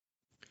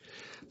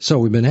So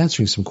we've been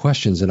answering some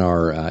questions in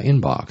our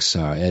inbox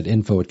at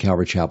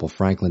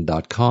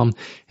info@calvarychapelfranklin.com,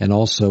 and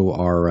also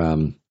our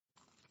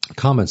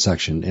comment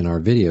section in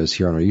our videos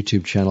here on our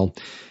YouTube channel.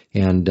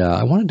 And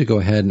I wanted to go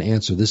ahead and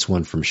answer this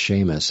one from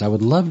Seamus. I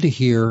would love to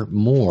hear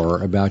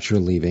more about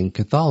your leaving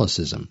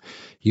Catholicism.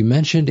 You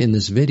mentioned in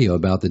this video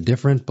about the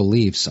different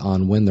beliefs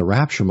on when the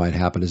rapture might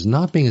happen as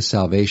not being a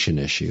salvation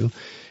issue.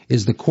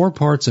 Is the core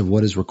parts of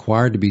what is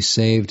required to be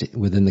saved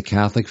within the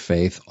Catholic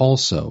faith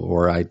also?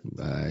 Or I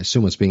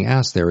assume what's being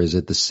asked there, is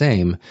it the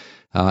same?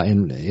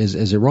 And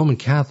is a Roman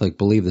Catholic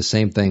believe the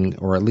same thing,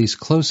 or at least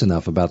close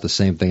enough about the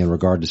same thing in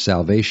regard to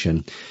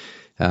salvation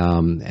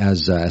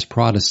as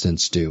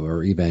Protestants do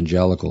or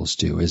evangelicals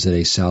do? Is it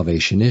a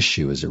salvation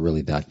issue? Is it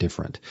really that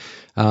different?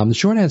 The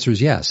short answer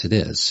is yes, it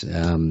is.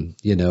 In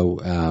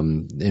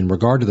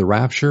regard to the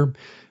rapture,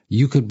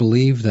 you could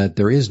believe that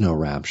there is no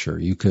rapture.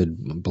 You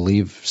could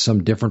believe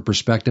some different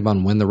perspective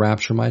on when the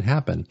rapture might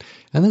happen.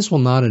 And this will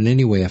not in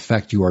any way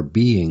affect your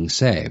being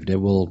saved.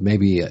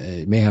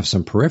 It may have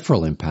some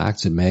peripheral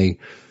impacts. It may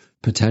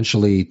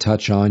potentially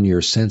touch on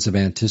your sense of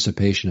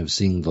anticipation of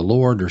seeing the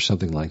Lord or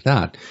something like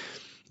that.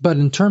 But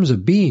in terms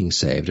of being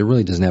saved, it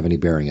really doesn't have any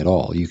bearing at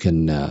all. You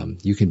can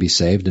be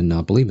saved and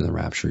not believe in the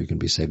rapture. You can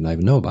be saved and not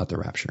even know about the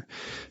rapture,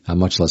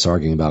 much less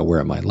arguing about where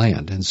it might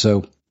land. And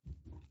so,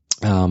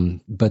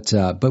 but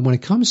when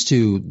it comes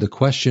to the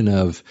question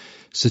of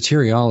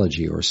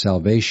soteriology or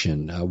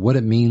salvation, what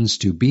it means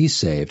to be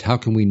saved, how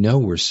can we know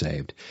we're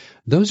saved?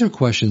 Those are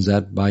questions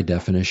that, by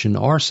definition,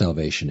 are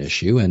salvation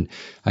issue. And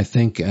I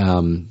think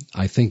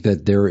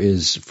that there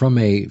is, from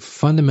a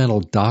fundamental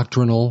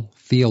doctrinal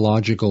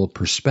theological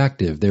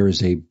perspective, there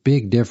is a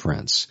big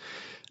difference,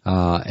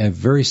 a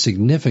very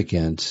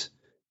significant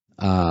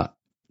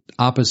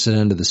opposite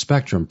end of the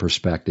spectrum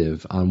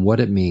perspective on what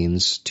it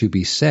means to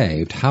be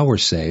saved, how we're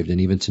saved,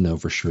 and even to know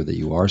for sure that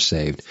you are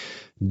saved.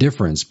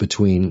 Difference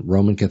between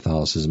Roman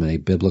Catholicism and a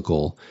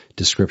biblical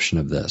description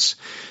of this.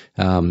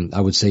 I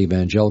would say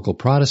evangelical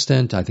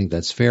Protestant, I think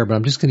that's fair, but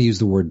I'm just going to use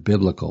the word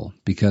biblical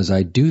because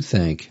I do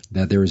think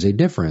that there is a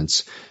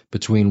difference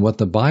between what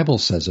the Bible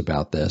says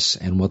about this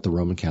and what the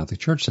Roman Catholic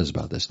Church says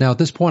about this. Now, at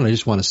this point, I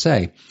just want to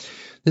say,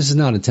 this is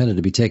not intended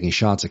to be taking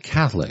shots at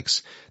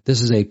Catholics.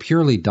 This is a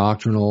purely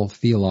doctrinal,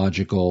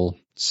 theological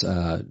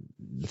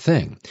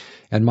thing.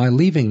 And my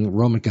leaving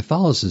Roman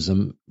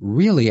Catholicism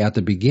really at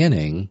the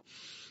beginning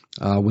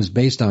was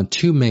based on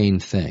two main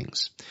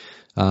things.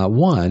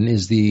 One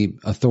is the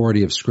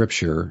authority of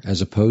Scripture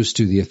as opposed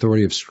to the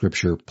authority of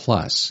Scripture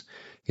plus.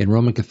 In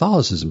Roman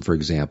Catholicism, for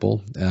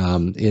example,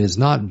 it is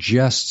not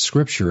just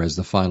Scripture as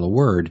the final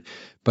word,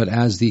 but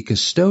as the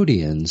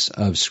custodians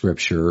of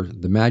Scripture,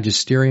 the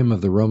magisterium of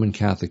the Roman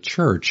Catholic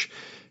Church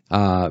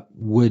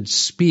would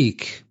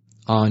speak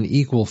on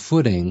equal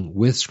footing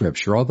with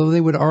Scripture, although they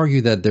would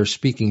argue that they're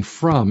speaking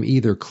from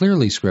either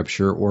clearly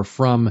Scripture or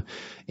from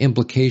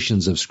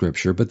implications of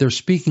Scripture, but they're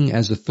speaking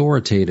as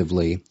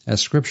authoritatively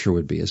as Scripture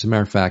would be. As a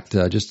matter of fact,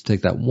 just to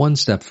take that one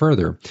step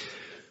further,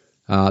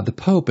 the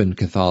Pope in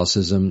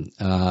Catholicism,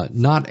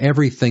 not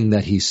everything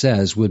that he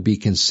says would be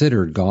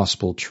considered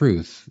gospel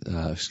truth,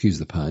 excuse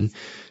the pun,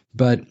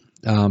 but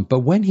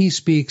when he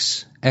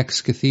speaks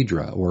ex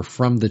cathedra or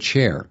from the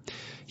chair,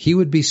 he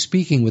would be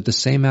speaking with the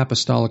same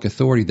apostolic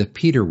authority that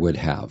Peter would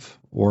have,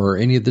 or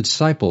any of the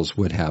disciples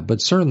would have,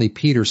 but certainly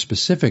Peter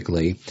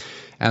specifically,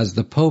 as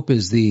the Pope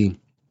is the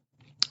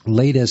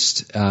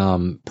latest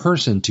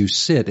person to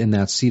sit in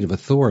that seat of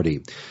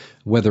authority,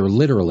 whether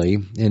literally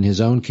in his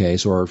own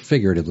case or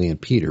figuratively in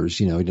Peter's.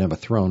 He didn't have a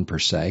throne per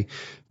se,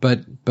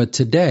 but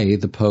today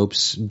the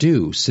popes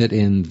do sit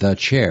in the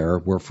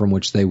chair from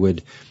which they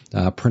would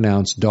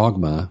pronounce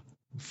dogma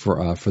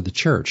for the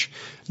church.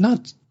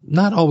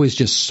 Not always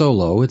just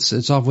solo.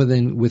 It's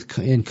often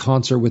in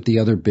concert with the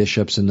other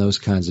bishops and those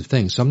kinds of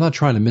things. So I'm not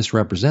trying to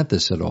misrepresent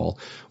this at all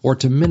or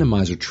to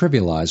minimize or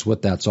trivialize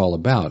what that's all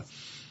about.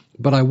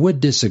 But I would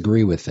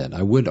disagree with it.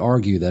 I would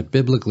argue that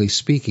biblically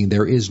speaking,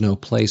 there is no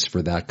place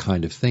for that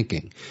kind of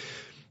thinking.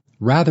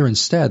 Rather,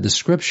 instead, the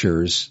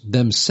Scriptures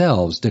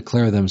themselves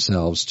declare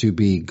themselves to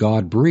be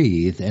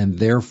God-breathed and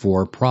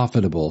therefore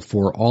profitable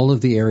for all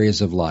of the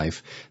areas of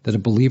life that a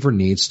believer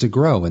needs to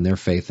grow in their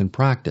faith and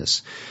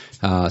practice.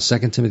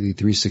 2 Timothy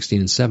 3:16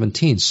 and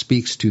 17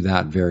 speaks to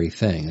that very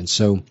thing. And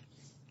so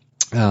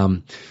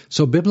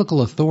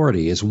biblical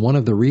authority is one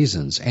of the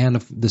reasons. And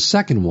the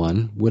second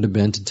one would have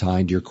been to tie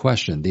into your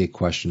question, the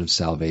question of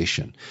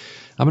salvation.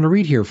 I'm going to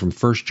read here from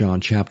 1 John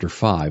chapter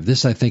 5.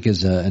 This, I think,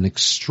 is an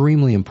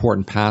extremely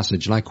important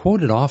passage, and I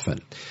quote it often.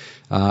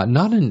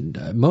 Not in,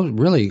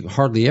 really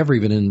hardly ever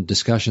even in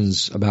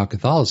discussions about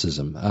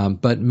Catholicism,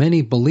 but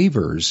many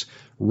believers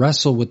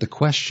wrestle with the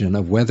question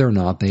of whether or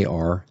not they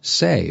are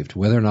saved,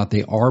 whether or not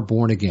they are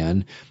born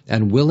again,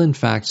 and will in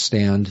fact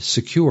stand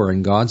secure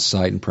in God's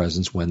sight and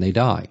presence when they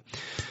die.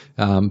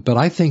 But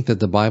I think that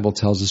the Bible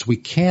tells us we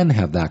can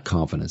have that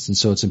confidence, and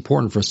so it's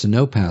important for us to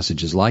know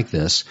passages like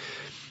this.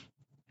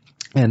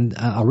 And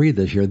I'll read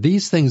this here.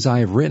 These things I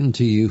have written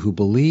to you who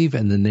believe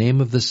in the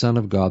name of the Son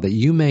of God, that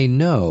you may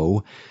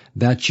know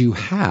that you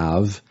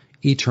have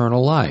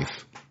eternal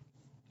life.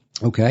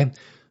 Okay?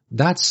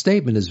 That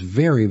statement is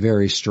very,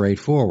 very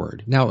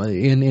straightforward. Now,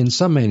 in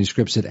some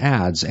manuscripts it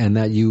adds, and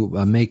that you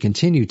may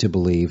continue to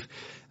believe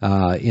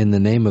in the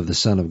name of the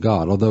Son of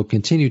God, although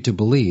continue to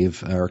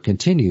believe, or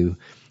continue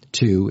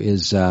to,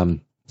 is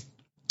in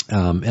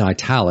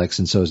italics,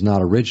 and so is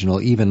not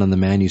original, even on the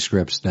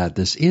manuscripts that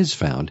this is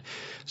found.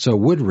 So it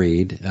would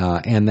read,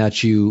 and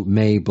that you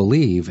may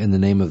believe in the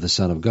name of the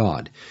Son of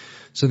God.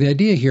 So the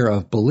idea here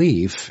of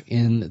belief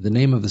in the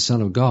name of the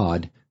Son of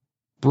God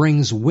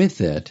brings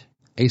with it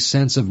a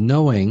sense of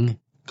knowing,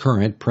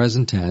 current,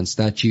 present tense,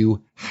 that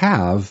you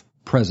have,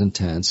 present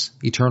tense,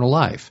 eternal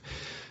life.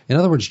 In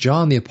other words,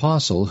 John the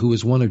Apostle, who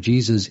was one of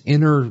Jesus'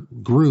 inner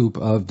group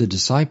of the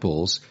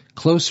disciples,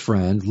 close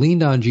friend,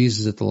 leaned on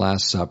Jesus at the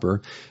Last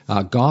Supper,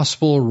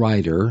 gospel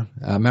writer,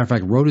 matter of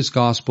fact, wrote his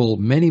gospel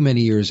many,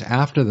 many years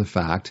after the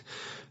fact,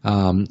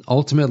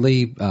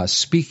 ultimately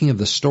speaking of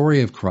the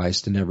story of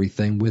Christ and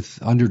everything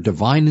under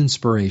divine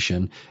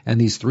inspiration,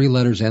 and these 3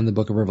 letters and the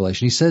book of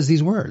Revelation, he says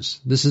these words.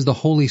 This is the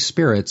Holy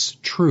Spirit's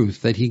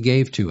truth that he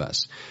gave to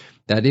us,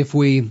 that if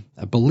we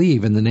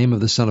believe in the name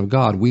of the Son of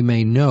God, we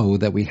may know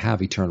that we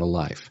have eternal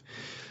life.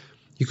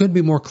 You couldn't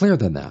be more clear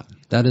than that.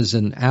 That is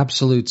an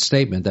absolute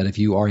statement that if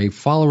you are a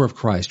follower of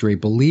Christ, you're a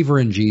believer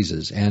in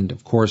Jesus, and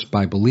of course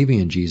by believing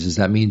in Jesus,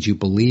 that means you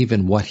believe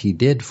in what he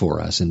did for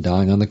us in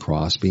dying on the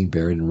cross, being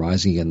buried and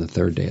rising again the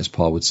 3rd day, as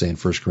Paul would say in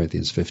 1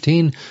 Corinthians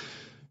 15,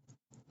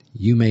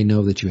 you may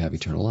know that you have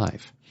eternal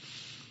life.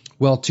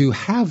 Well, to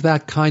have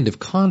that kind of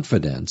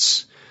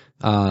confidence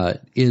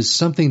is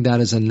something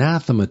that is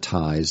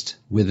anathematized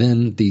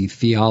within the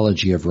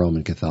theology of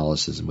Roman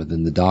Catholicism,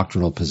 within the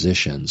doctrinal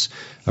positions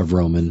of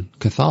Roman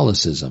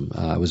Catholicism.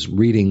 I was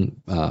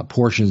reading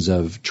portions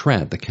of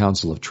Trent, the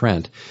Council of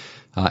Trent,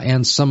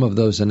 and some of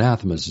those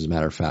anathemas, as a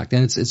matter of fact.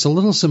 And it's a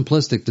little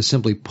simplistic to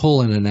simply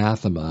pull an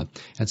anathema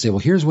and say, well,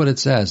 here's what it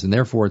says, and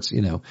therefore it's,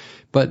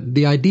 But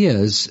the idea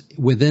is,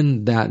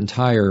 within that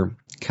entire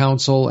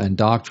council and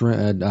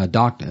document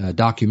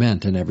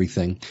and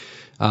everything,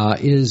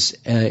 is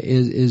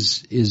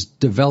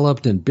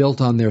developed and built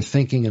on their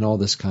thinking and all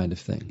this kind of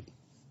thing.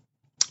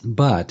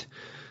 But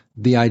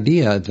the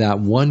idea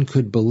that one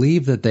could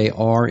believe that they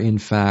are in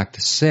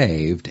fact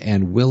saved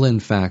and will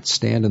in fact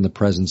stand in the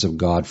presence of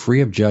God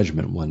free of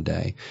judgment one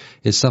day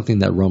is something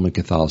that Roman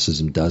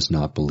Catholicism does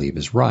not believe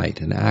is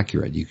right and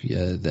accurate.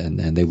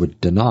 And they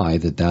would deny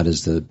that that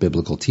is the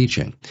biblical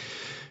teaching.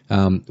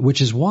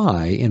 Which is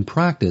why, in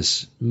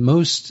practice,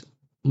 most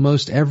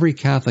every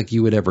Catholic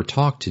you would ever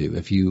talk to,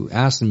 if you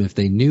asked them if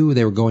they knew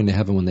they were going to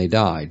heaven when they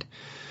died,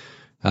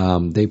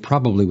 they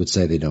probably would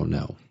say they don't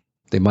know.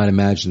 They might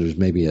imagine there's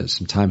maybe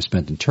some time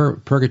spent in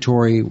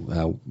purgatory,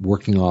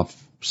 working off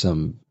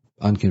some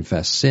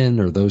unconfessed sin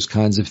or those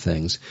kinds of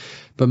things.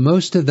 But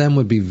most of them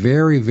would be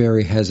very,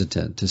 very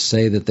hesitant to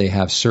say that they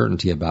have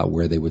certainty about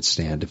where they would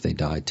stand if they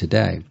died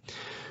today.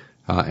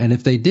 And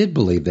if they did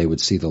believe they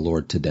would see the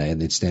Lord today and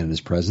they'd stand in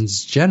his presence,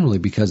 it's generally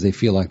because they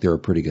feel like they're a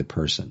pretty good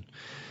person.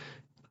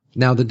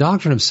 Now, the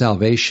doctrine of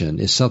salvation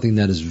is something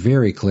that is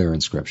very clear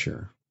in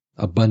Scripture,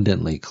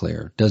 abundantly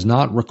clear, does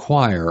not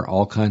require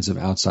all kinds of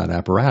outside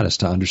apparatus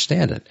to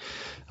understand it.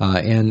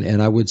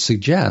 And I would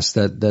suggest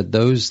that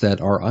those that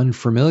are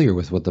unfamiliar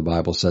with what the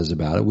Bible says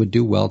about it would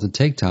do well to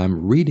take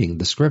time reading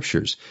the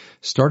Scriptures.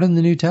 Start in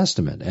the New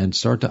Testament and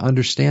start to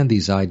understand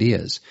these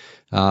ideas.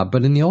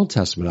 But in the Old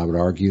Testament, I would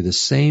argue the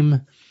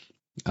same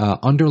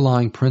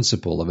underlying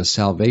principle of a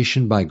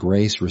salvation by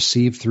grace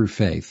received through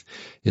faith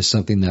is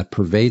something that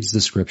pervades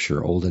the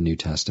Scripture, Old and New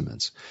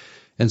Testaments.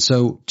 And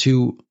so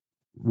to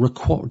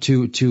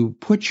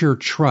put your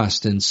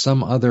trust in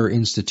some other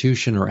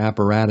institution or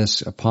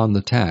apparatus upon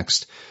the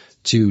text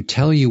to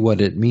tell you what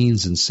it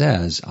means and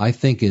says, I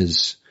think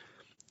is,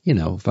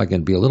 if I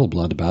can be a little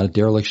blunt about it,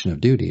 dereliction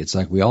of duty. It's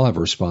like we all have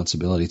a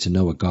responsibility to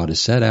know what God has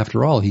said.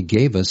 After all, he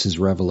gave us his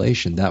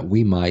revelation that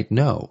we might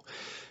know.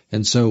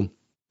 And so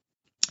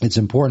it's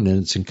important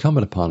and it's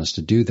incumbent upon us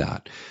to do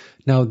that.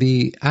 Now,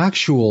 the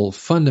actual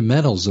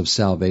fundamentals of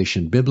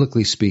salvation,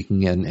 biblically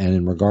speaking, and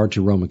in regard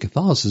to Roman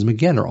Catholicism,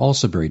 again, are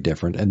also very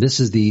different. And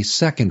this is the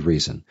second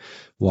reason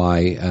why,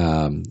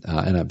 and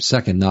I'm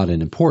second not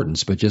in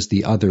importance, but just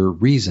the other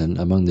reason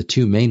among the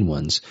 2 main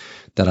ones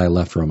that I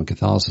left Roman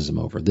Catholicism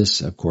over.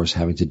 This, of course,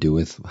 having to do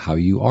with how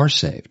you are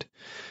saved.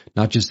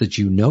 Not just that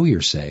you know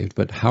you're saved,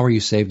 but how are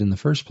you saved in the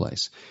first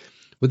place?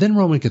 Within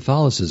Roman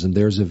Catholicism,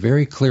 there is a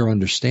very clear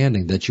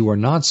understanding that you are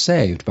not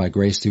saved by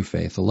grace through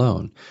faith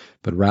alone,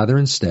 but rather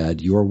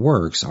instead your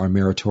works are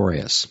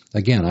meritorious.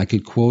 Again, I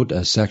could quote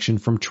a section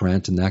from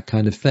Trent and that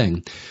kind of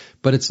thing,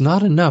 but it's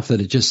not enough that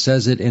it just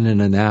says it in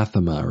an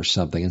anathema or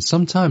something. And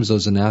sometimes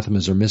those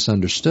anathemas are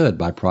misunderstood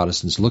by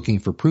Protestants looking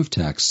for proof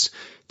texts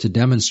to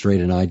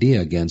demonstrate an idea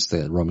against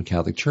the Roman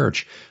Catholic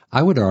Church.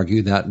 I would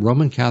argue that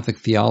Roman Catholic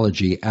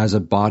theology as a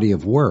body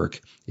of work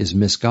is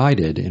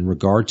misguided in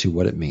regard to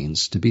what it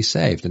means to be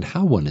saved and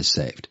how one is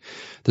saved.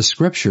 The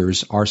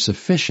Scriptures are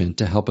sufficient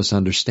to help us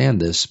understand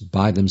this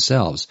by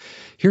themselves.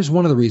 Here's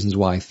one of the reasons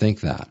why I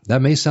think that.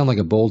 That may sound like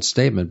a bold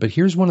statement, but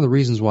here's one of the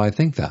reasons why I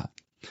think that.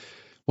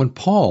 When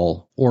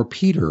Paul or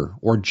Peter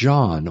or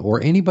John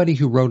or anybody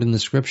who wrote in the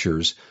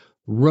scriptures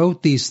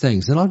wrote these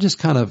things, and I'll just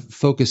kind of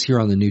focus here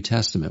on the New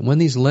Testament, when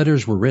these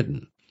letters were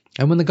written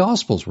and when the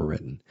Gospels were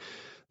written,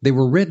 they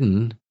were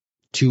written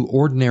to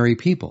ordinary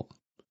people.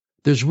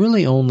 There's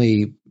really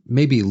only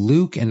maybe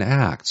Luke and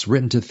Acts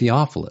written to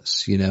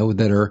Theophilus,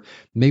 that are,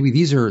 maybe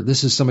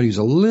this is somebody who's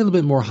a little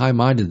bit more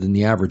high-minded than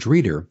the average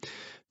reader.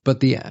 But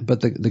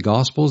the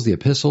Gospels, the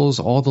epistles,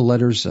 all the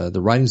letters,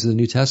 the writings of the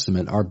New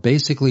Testament are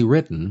basically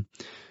written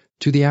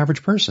to the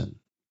average person.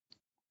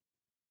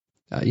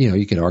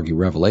 You could argue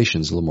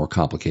Revelation's a little more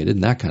complicated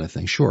and that kind of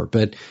thing, sure.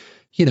 But,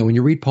 when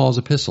you read Paul's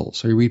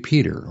epistles, or you read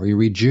Peter, or you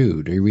read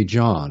Jude, or you read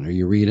John, or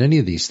you read any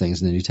of these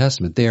things in the New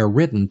Testament, they are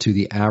written to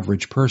the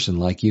average person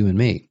like you and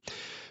me.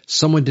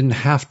 Someone didn't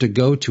have to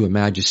go to a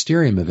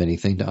magisterium of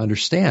anything to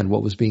understand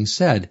what was being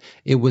said.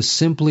 It was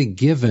simply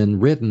given,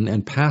 written,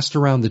 and passed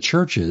around the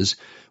churches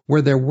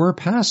where there were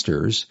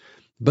pastors,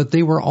 but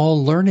they were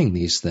all learning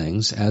these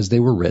things as they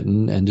were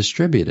written and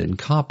distributed and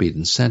copied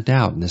and sent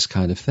out and this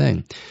kind of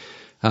thing.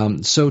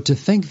 So to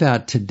think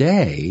that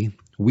today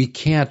we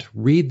can't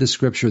read the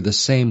scripture the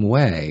same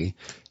way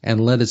and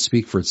let it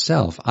speak for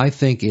itself, I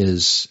think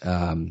is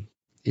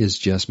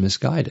just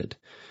misguided.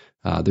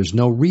 There's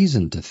no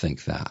reason to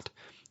think that.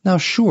 Now,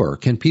 sure,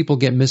 can people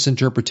get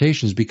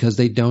misinterpretations because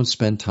they don't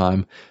spend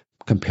time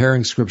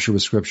comparing scripture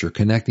with scripture,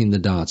 connecting the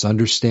dots,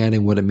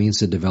 understanding what it means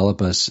to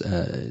develop a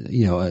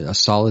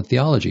solid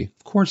theology?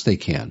 Of course they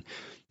can.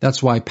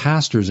 That's why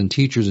pastors and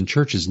teachers and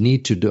churches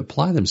need to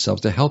apply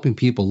themselves to helping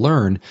people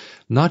learn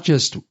not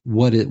just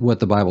what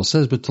the Bible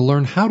says, but to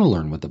learn how to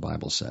learn what the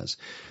Bible says.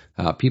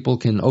 People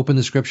can open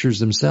the scriptures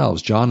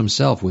themselves. John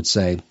himself would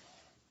say,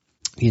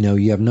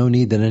 you have no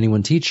need that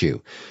anyone teach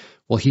you.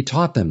 Well, he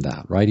taught them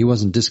that, right? He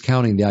wasn't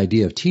discounting the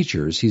idea of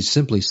teachers. He's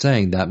simply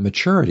saying that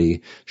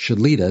maturity should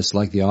lead us,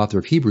 like the author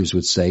of Hebrews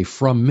would say,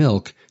 from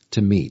milk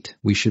to meat.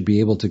 We should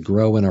be able to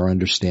grow in our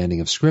understanding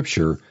of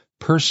Scripture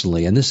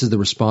personally. And this is the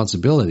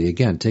responsibility,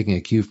 again, taking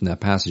a cue from that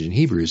passage in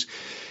Hebrews,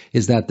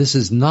 is that this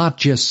is not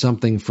just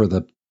something for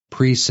the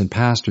priests and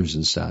pastors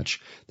and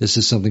such. This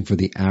is something for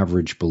the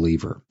average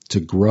believer to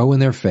grow in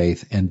their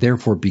faith and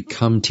therefore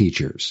become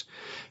teachers.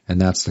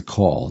 And that's the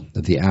call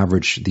of the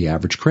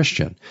average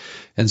Christian.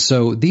 And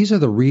so these are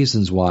the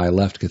reasons why I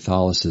left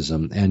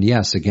Catholicism. And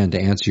yes, again,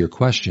 to answer your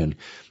question,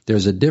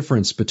 there's a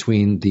difference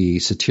between the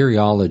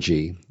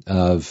soteriology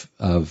of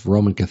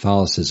Roman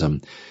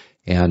Catholicism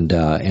and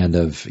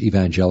of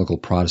evangelical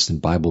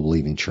Protestant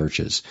Bible-believing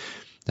churches.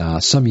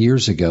 Some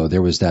years ago,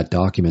 there was that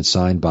document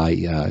signed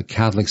by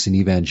Catholics and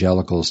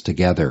evangelicals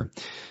together.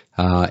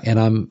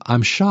 And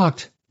I'm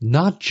shocked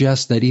not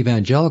just that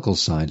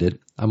evangelicals signed it,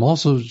 I'm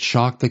also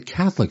shocked that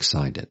Catholics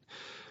signed it.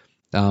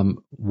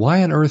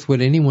 Why on earth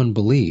would anyone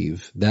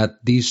believe that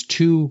these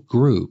two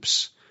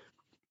groups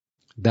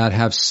that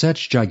have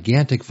such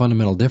gigantic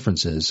fundamental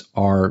differences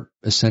are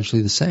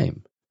essentially the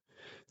same?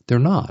 They're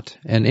not.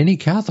 And any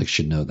Catholic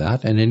should know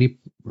that, and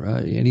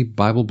any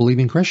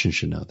Bible-believing Christian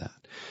should know that.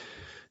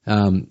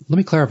 Let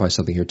me clarify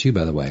something here too,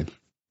 by the way.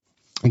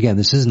 Again,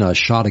 this isn't a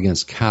shot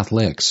against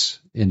Catholics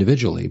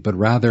individually, but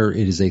rather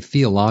it is a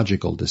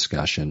theological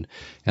discussion,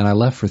 and I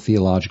left for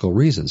theological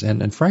reasons.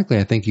 And frankly,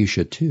 I think you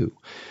should too.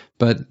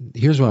 But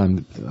here's what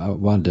I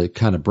wanted to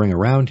kind of bring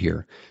around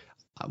here.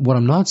 What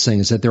I'm not saying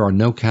is that there are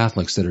no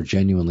Catholics that are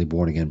genuinely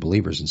born-again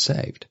believers and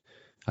saved.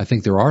 I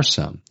think there are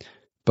some.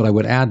 But I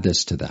would add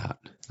this to that.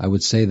 I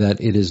would say that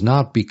it is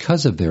not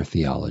because of their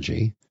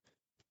theology.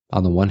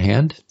 On the one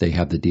hand, they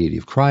have the deity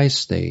of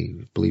Christ, they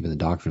believe in the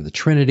doctrine of the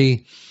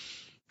Trinity,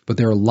 but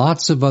there are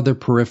lots of other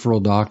peripheral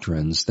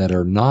doctrines that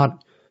are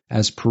not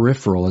as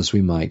peripheral as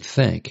we might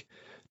think.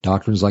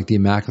 Doctrines like the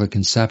Immaculate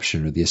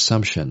Conception or the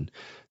Assumption,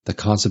 the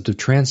concept of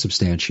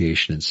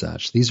transubstantiation and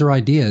such. These are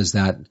ideas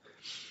that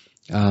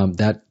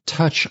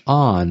touch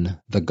on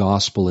the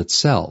gospel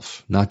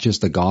itself, not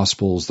just the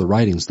gospels, the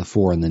writings, the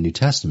four in the New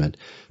Testament,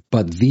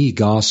 but the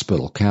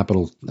gospel,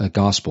 capital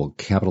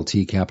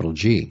T, capital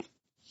G.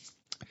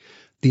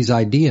 These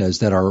ideas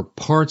that are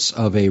parts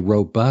of a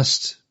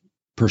robust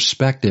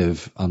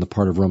perspective on the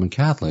part of Roman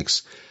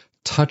Catholics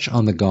touch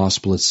on the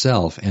gospel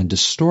itself and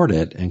distort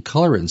it and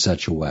color it in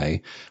such a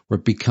way where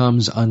it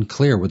becomes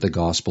unclear what the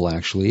gospel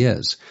actually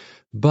is.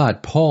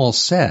 But Paul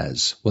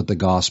says what the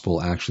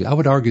gospel actually, I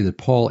would argue that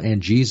Paul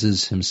and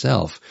Jesus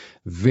himself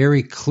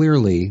very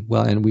clearly,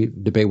 well, and we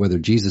debate whether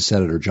Jesus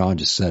said it or John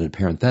just said it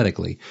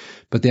parenthetically,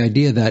 but the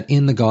idea that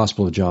in the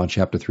Gospel of John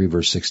chapter 3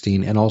 verse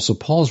 16 and also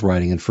Paul's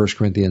writing in 1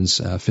 Corinthians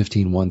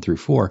 15, 1 through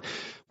 4,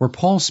 where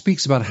Paul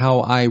speaks about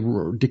how I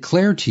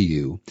declare to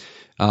you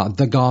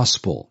the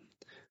gospel,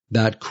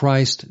 that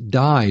Christ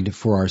died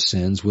for our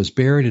sins, was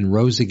buried and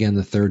rose again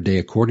the third day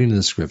according to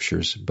the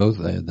Scriptures, both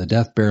the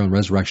death, burial, and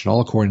resurrection,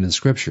 all according to the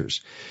Scriptures.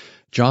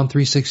 John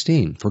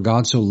 3:16, for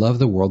God so loved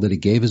the world that he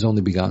gave his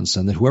only begotten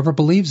Son, that whoever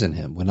believes in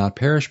him would not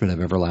perish but have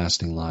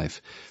everlasting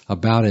life.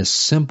 About as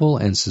simple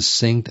and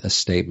succinct a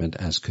statement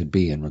as could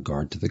be in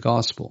regard to the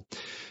gospel.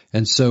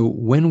 And so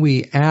when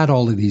we add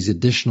all of these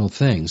additional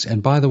things,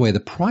 and by the way, the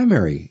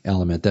primary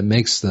element that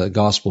makes the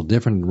gospel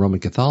different in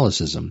Roman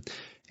Catholicism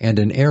and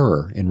an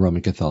error in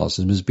Roman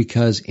Catholicism is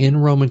because in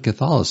Roman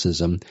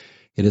Catholicism,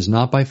 it is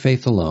not by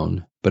faith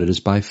alone, but it is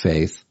by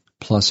faith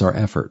plus our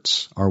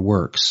efforts, our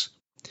works.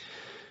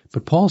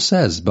 But Paul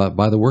says, but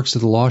by the works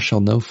of the law shall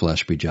no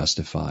flesh be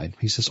justified.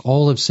 He says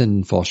all have sinned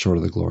and fall short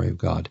of the glory of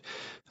God.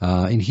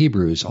 In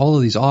Hebrews, all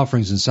of these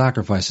offerings and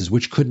sacrifices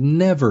which could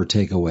never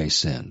take away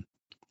sin,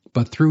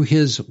 but through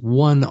his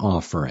one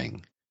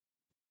offering.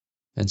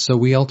 And so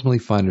we ultimately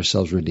find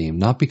ourselves redeemed,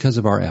 not because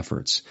of our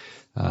efforts.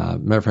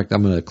 Matter of fact,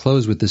 I'm going to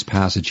close with this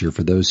passage here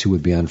for those who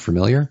would be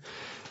unfamiliar.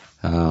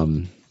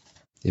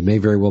 It may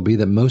very well be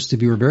that most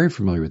of you are very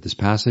familiar with this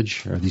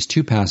passage, or these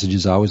two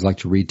passages I always like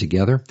to read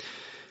together.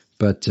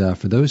 But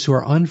for those who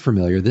are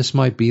unfamiliar, this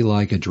might be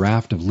like a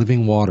draught of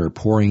living water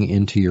pouring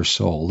into your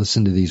soul.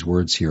 Listen to these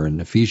words here in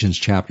Ephesians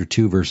chapter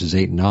 2, verses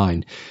 8 and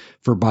 9.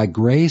 For by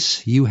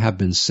grace you have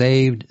been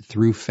saved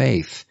through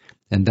faith,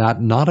 and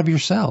that not of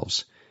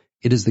yourselves.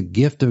 It is the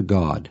gift of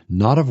God,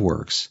 not of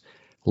works,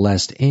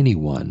 lest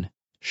anyone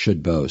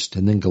should boast.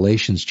 And then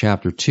Galatians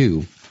chapter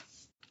 2,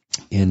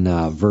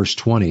 in verse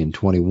 20 and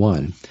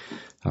 21,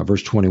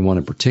 verse 21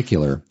 in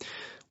particular,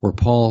 where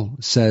Paul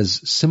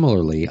says,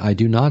 similarly, I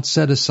do not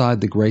set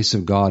aside the grace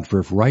of God, for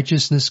if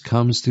righteousness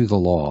comes through the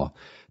law,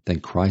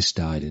 then Christ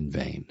died in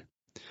vain.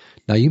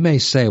 Now you may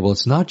say, well,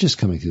 it's not just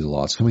coming through the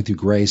law, it's coming through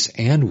grace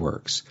and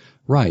works.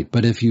 Right,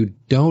 but if you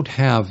don't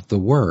have the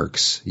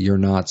works, you're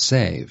not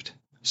saved.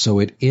 So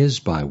it is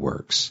by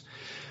works.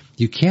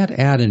 You can't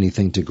add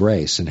anything to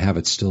grace and have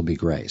it still be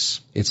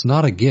grace. It's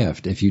not a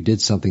gift if you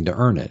did something to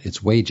earn it.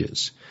 It's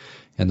wages.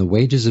 And the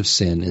wages of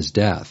sin is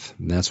death.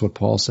 And that's what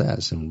Paul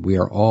says. And we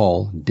are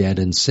all dead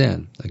in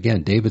sin.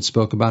 Again, David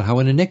spoke about how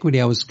in iniquity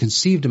I was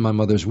conceived in my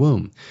mother's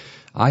womb.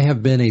 I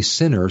have been a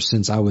sinner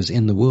since I was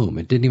in the womb.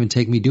 It didn't even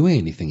take me doing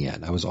anything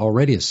yet. I was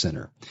already a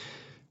sinner.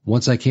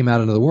 Once I came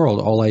out into the world,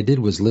 all I did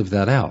was live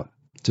that out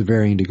to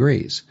varying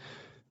degrees.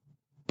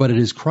 But it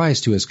is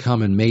Christ who has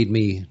come and made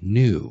me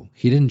new.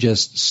 He didn't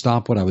just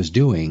stop what I was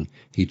doing.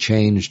 He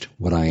changed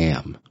what I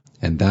am.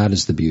 And that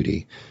is the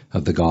beauty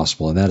of the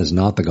gospel. And that is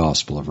not the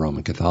gospel of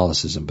Roman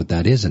Catholicism, but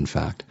that is, in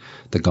fact,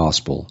 the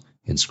gospel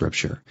in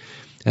Scripture.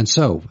 And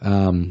so,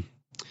 I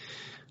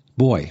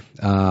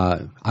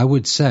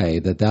would say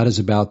that is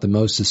about the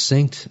most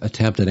succinct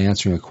attempt at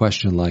answering a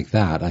question like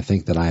that I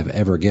think that I have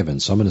ever given.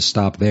 So I'm going to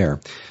stop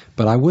there.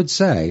 But I would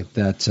say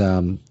that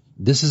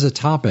this is a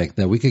topic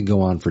that we could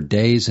go on for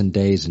days and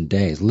days and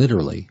days.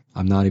 Literally,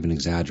 I'm not even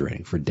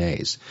exaggerating, for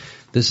days.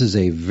 This is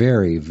a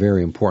very,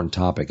 very important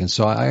topic. And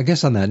so I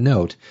guess on that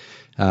note,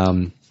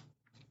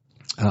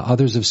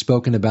 others have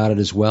spoken about it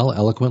as well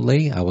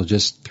eloquently. I will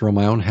just throw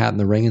my own hat in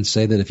the ring and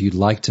say that if you'd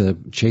like to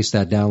chase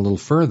that down a little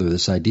further,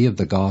 this idea of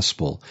the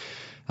gospel,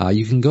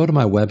 you can go to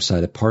my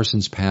website at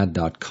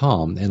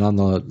parsonspad.com, and on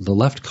the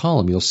left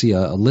column, you'll see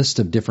a list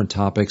of different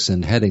topics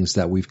and headings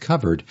that we've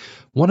covered.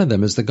 One of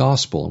them is the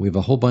gospel, and we have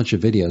a whole bunch of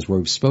videos where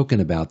we've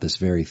spoken about this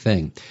very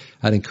thing.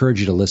 I'd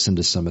encourage you to listen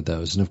to some of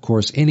those. And of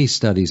course, any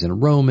studies in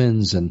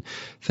Romans and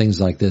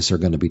things like this are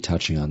going to be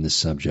touching on this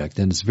subject.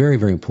 And it's very,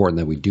 very important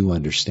that we do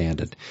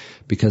understand it,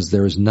 because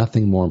there is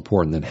nothing more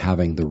important than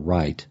having the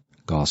right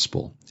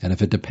gospel. And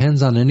if it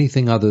depends on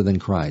anything other than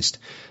Christ,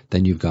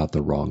 then you've got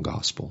the wrong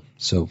gospel.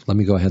 So let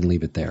me go ahead and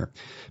leave it there.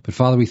 But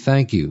Father, we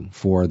thank you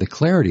for the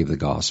clarity of the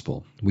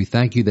gospel. We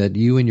thank you that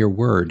you in your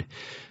word,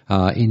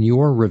 in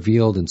your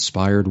revealed,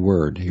 inspired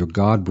word, your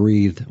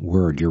God-breathed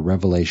word, your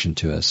revelation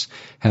to us,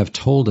 have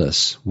told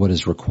us what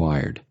is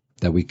required,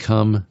 that we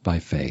come by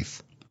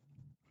faith.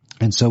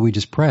 And so we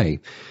just pray,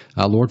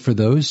 Lord, for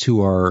those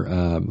who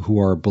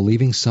are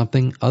believing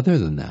something other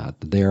than that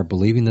they are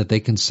believing that they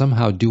can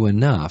somehow do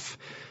enough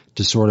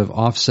to sort of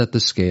offset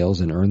the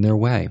scales and earn their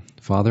way.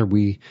 Father,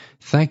 we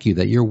thank you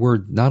that your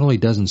word not only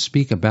doesn't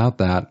speak about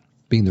that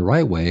being the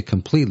right way, it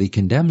completely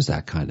condemns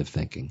that kind of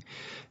thinking.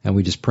 And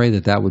we just pray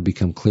that would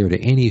become clear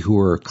to any who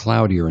are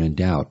cloudy or in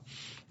doubt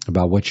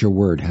about what your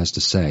word has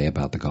to say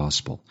about the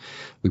gospel.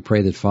 We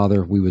pray that,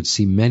 Father, we would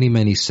see many,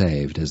 many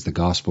saved as the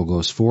gospel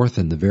goes forth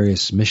in the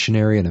various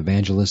missionary and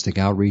evangelistic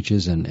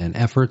outreaches and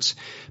efforts,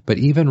 but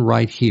even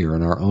right here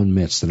in our own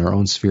midst, in our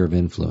own sphere of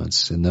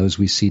influence, in those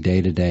we see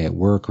day to day at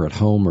work or at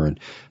home or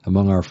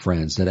among our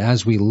friends, that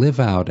as we live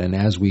out and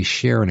as we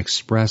share and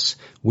express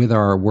with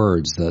our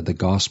words the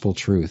gospel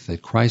truth,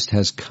 that Christ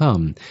has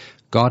come,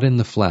 God in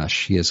the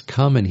flesh. He has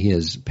come and he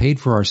has paid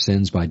for our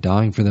sins by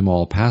dying for them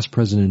all, past,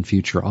 present, and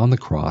future, on the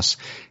cross.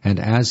 And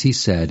as he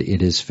said,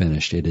 it is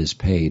finished. It is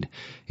paid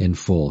in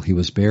full. He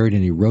was buried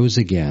and he rose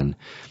again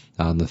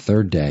on the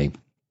third day.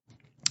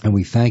 And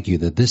we thank you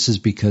that this is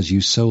because you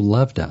so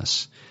loved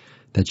us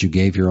that you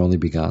gave your only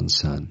begotten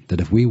Son, that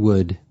if we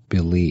would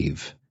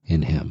believe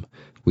in him,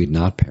 we'd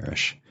not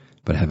perish,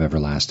 but have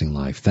everlasting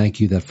life. Thank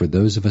you that for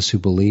those of us who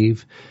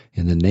believe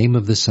in the name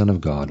of the Son of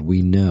God,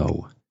 we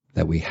know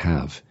that we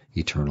have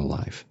eternal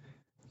life.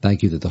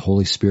 Thank you that the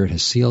Holy Spirit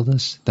has sealed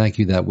us. Thank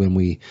you that when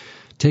we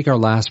take our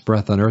last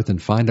breath on earth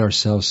and find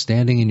ourselves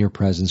standing in your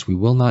presence, we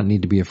will not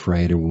need to be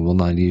afraid, or we will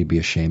not need to be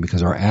ashamed,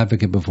 because our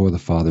advocate before the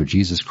Father,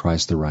 Jesus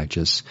Christ the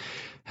righteous,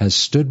 has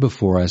stood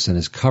before us and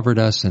has covered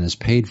us and has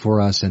paid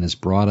for us and has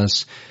brought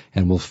us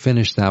and will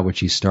finish that which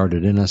he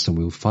started in us, and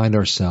we will find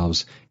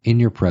ourselves in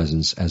your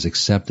presence as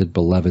accepted,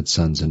 beloved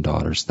sons and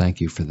daughters.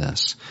 Thank you for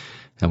this.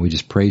 And we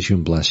just praise you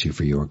and bless you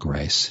for your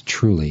grace.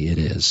 Truly, it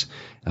is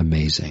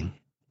amazing.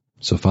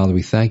 So, Father,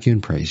 we thank you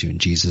and praise you in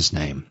Jesus'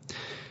 name.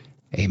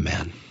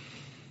 Amen.